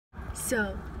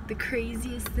So, the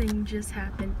craziest thing just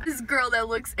happened. This girl that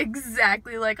looks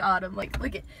exactly like Autumn. Like,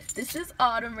 look at, this is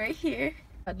Autumn right here.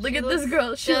 Look at this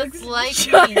girl. She looks like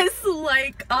just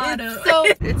like Autumn.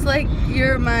 It's like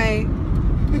you're my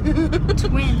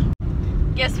twin.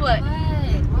 Guess what?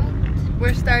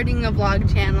 We're starting a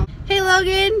vlog channel. Hey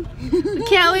Logan! We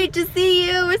can't wait to see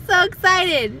you. We're so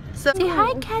excited. So Say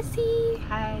hi, Cassie.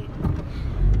 Hi.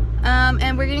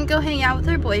 And we're gonna go hang out with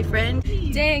her boyfriend.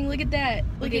 Dang, look at that.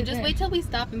 Look at just that. wait till we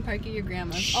stop and park at your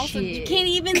grandma's. Shit. Also, you can't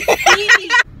even see.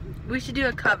 We should do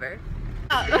a cover.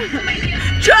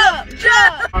 Jump!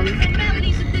 Jump!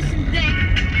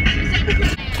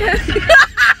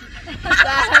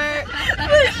 That hurt.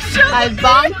 I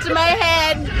bonked my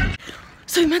head.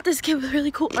 So I met this kid with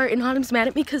really cool art and Autumn's mad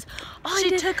at me because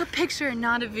She took a picture and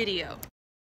not a video.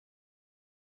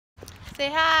 Say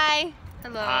hi.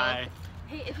 Hello. Hi.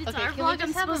 hey, if it's Okay, our can we vlog, I'm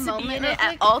just have a supposed to be moment in real it at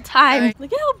quick? all times. Alright.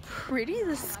 Look at how pretty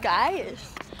the sky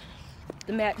is.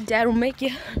 The dad will make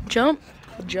you jump,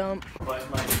 jump.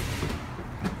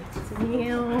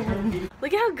 Damn.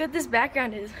 Look at how good this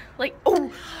background is. Like,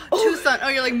 oh, Tucson. Oh,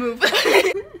 you're like move.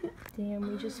 Damn,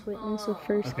 we just witnessed the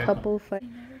first couple fight.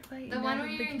 The one where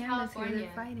you're in California.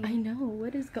 I know.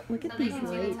 What is look at these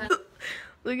lights.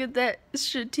 Look at that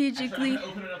strategically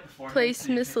placed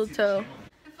mistletoe.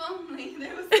 If only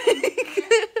there was.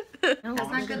 That's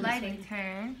not good lighting.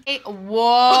 Turn. Hey,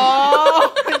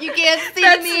 whoa! You can't see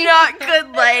That's me. not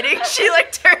good lighting. She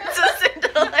like turns us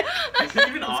into like.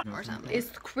 Or something. It's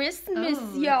Christmas,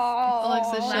 y'all.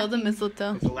 Alexa, show the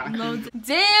mistletoe.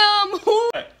 Damn.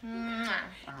 Who?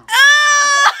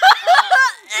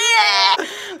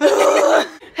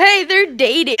 Hey, they're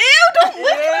dating. Ew, don't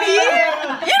lick me.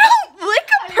 You don't lick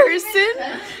a person.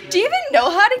 Do you even know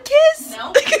how to kiss?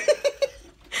 No.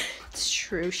 It's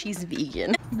true, she's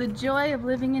vegan. The joy of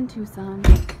living in Tucson.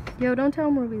 Yo, don't tell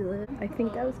them where we live. I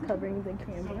think I was covering the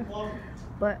camera.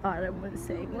 But Autumn was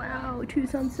saying, wow,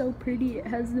 Tucson's so pretty. It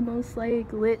has the most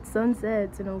like lit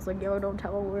sunsets. And I was like, yo, don't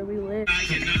tell them where we live.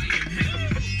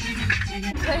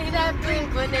 Play that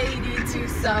Blink-182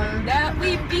 song that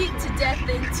we beat to death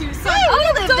in Tucson.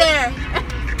 I live there.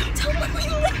 Don't tell them where we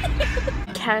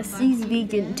live. Cassie's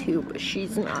vegan too, but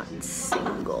she's not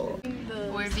single.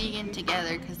 We're vegan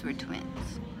together because we're twins.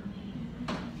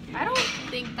 I don't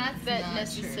think that's that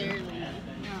necessarily.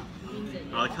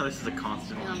 I like how this is a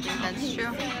constant. I don't think that's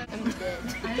true. I'm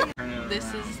dead.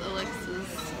 This is Alexa's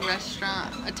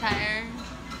restaurant attire.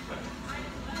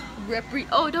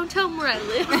 Oh, don't tell them where I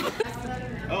live.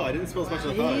 Oh, I didn't spill as much as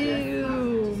I thought.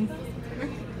 Ew.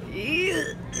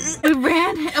 We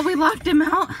ran and we locked him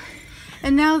out.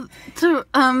 And now to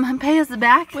pay us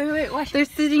back, Wait, watch they're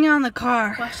sitting on the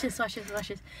car. Watch this.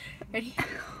 Ready?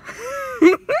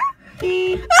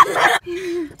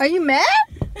 Are you mad?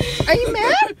 Are you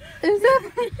mad?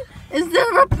 Is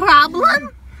there a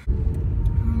problem? Oh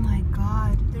my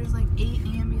god, there's like 8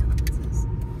 ambulances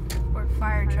or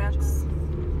fire trucks.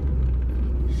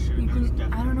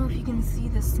 I don't know if you can see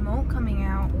the smoke coming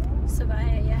out.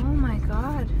 Savaya, yeah. Oh my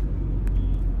god.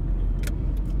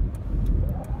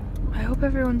 I hope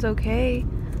everyone's okay.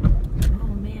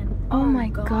 Oh man. Oh my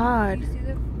god. You see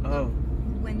the Oh.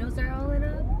 windows are all lit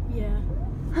up? Yeah.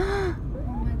 Oh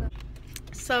my god.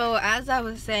 So as I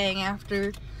was saying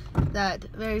after that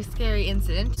very scary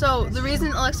incident, so the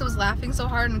reason Alexa was laughing so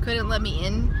hard and couldn't let me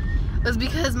in was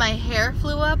because my hair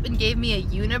flew up and gave me a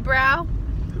unibrow.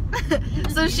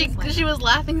 So she was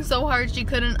laughing so hard she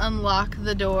couldn't unlock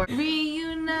the door.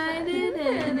 Reunited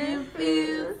and it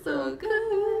feels so good.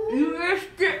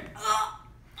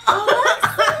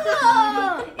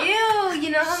 Ew, you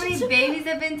know how many babies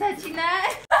have been touching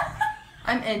that?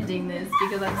 I'm ending this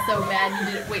because I'm so mad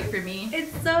you didn't wait for me.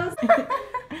 It's so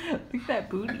Look at that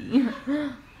booty.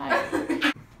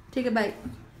 Hi. Take a bite.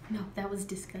 No, that was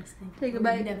disgusting. Take a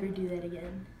We'll bite. never do that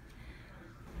again.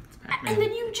 And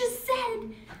then you just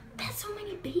said that so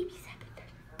many babies have been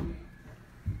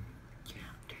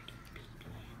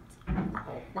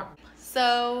touched.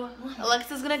 So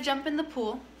Alexa's gonna jump in the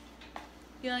pool.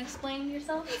 You wanna explain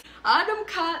yourself? Autumn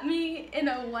caught me in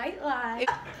a white lie.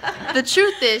 The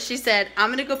truth is, she said,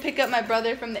 I'm gonna go pick up my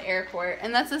brother from the airport.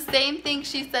 And that's the same thing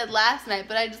she said last night,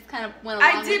 but I just kind of went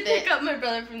along I did with it. pick up my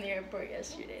brother from the airport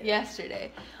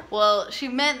yesterday. Well, she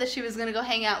meant that she was gonna go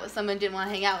hang out with someone who didn't want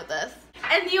to hang out with us.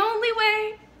 And the only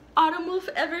way Autumn will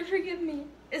ever forgive me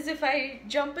is if I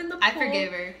jump in the pool. I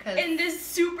forgive her because In this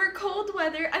super cold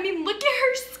weather. I mean, look at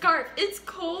her scarf. It's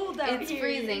cold out it's here.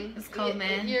 freezing. It's cold,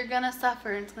 man. You're gonna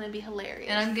suffer and it's gonna be hilarious.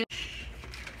 And I'm gonna.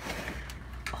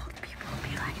 Old people will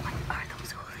be like, what are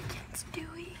those hooligans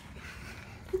doing?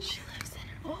 She lives in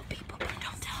an old people, but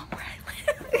don't tell them where I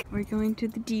live. We're going to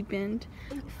the deep end.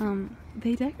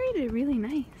 They decorated really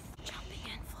nice. Jumping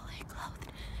in fully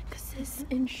clothed, because this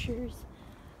ensures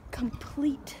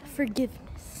complete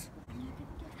forgiveness. I'm not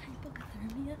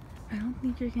gonna get hypothermia. I don't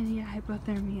think you're gonna get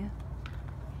hypothermia.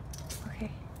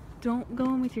 Okay, don't go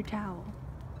in with your towel.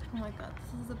 Oh my god,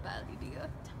 this is a bad idea.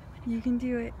 You can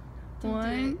do it. Don't do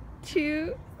 1,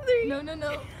 2, 3. No, no,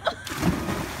 no.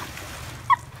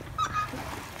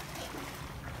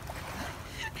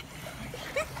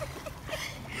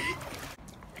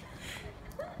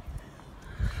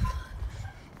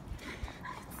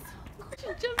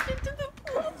 Jumped into the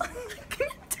pool.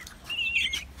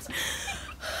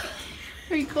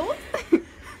 Are you cold?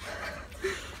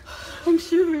 I'm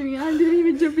shivering. I didn't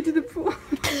even jump into the pool.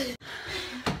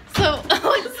 So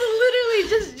Alex literally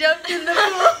just jumped in the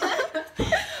pool.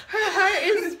 Her heart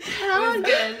is pounding.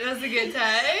 Good. It was a good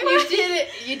time. You did it.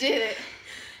 You did it.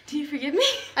 Do you forgive me?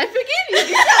 I forgive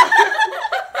you.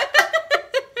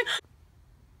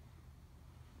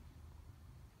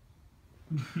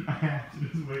 I have to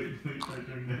just wait until you start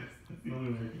doing this. That's the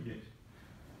only way I can get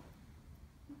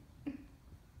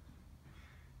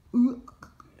you.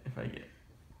 If I get.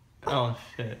 Oh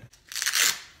shit.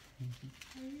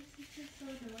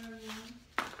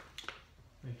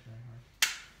 They try hard.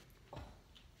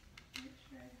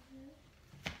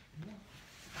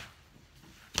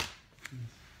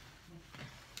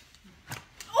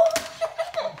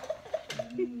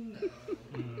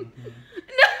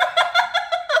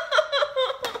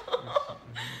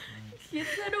 Get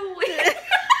that away.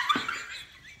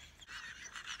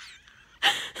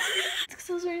 It's because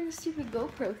I was wearing the stupid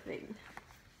GoPro thing.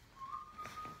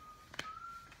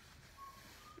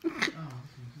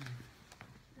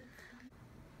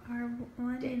 Our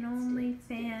one and only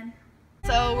fan.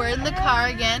 So we're in the car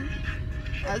again,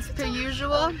 as per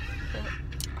usual.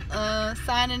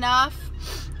 Signing off.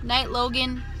 Night,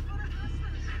 Logan.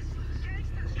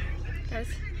 Guys.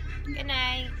 Good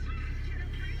night.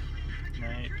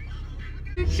 Night.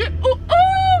 Shit. Oh.